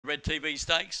TV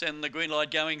Stakes, and the green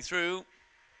light going through.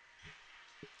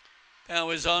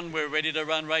 Power's on. We're ready to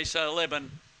run race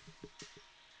 11.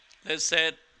 Let's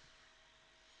set.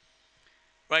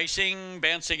 Racing,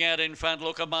 bouncing out in front,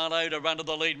 Lookamalo to run to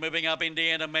the lead, moving up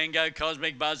Indiana Mango,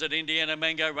 Cosmic Buzz at Indiana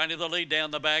Mango, running the lead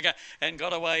down the bag and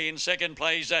got away in second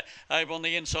place. Over on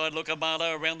the inside,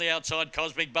 Lookamalo, around the outside,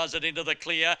 Cosmic Buzz it into the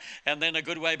clear, and then a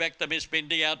good way back to Miss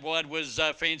Bindi. Out wide was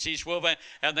Fancy Swilver,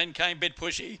 and then came Bit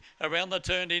Pushy. Around the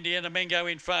turn, Indiana Mango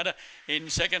in front. In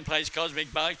second place,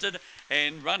 Cosmic Bastard,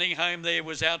 and running home there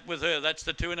was Out With Her. That's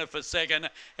the two-winner for second,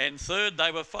 and third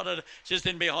they were followed just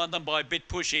in behind them by Bit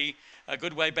Pushy. A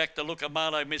good way back to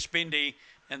Lookamalo, Miss Bindi,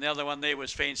 and the other one there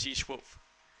was Fancy Swoof.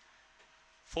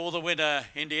 For the winner,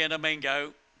 Indiana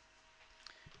Mango.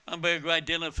 Umberg Great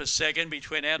Dinner for second,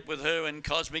 between Out With Her and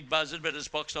Cosmic Buzzard, but it's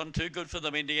boxed on too good for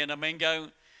them, Indiana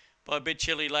Mango, by Bit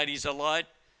Chilly Ladies Alight,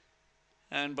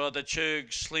 and by the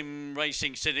Churg Slim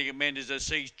Racing sitting at Mendes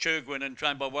C. Churgwin and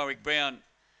trained by Warwick Brown.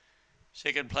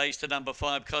 Second place to number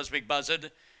 5, Cosmic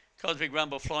Buzzard. Cosmic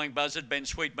Rumble Flying Buzzard, Ben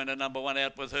Sweetman at number 1,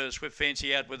 Out With Her. Swift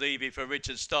Fancy Out With Evie for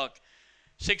Richard Stock.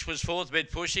 6 was fourth, Bed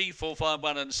Pushy, 4, 5,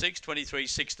 1 and 6,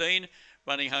 23.16.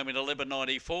 Running home in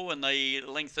 11.94, and the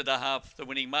length and a half, the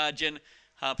winning margin.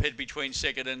 Half head between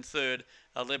second and third,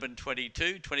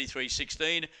 11.22,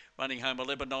 23.16. Running home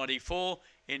 11.94.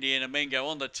 Indiana Mango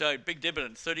on the tote. Big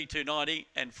dividend, 32.90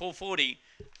 and 4.40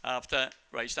 after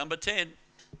race number 10.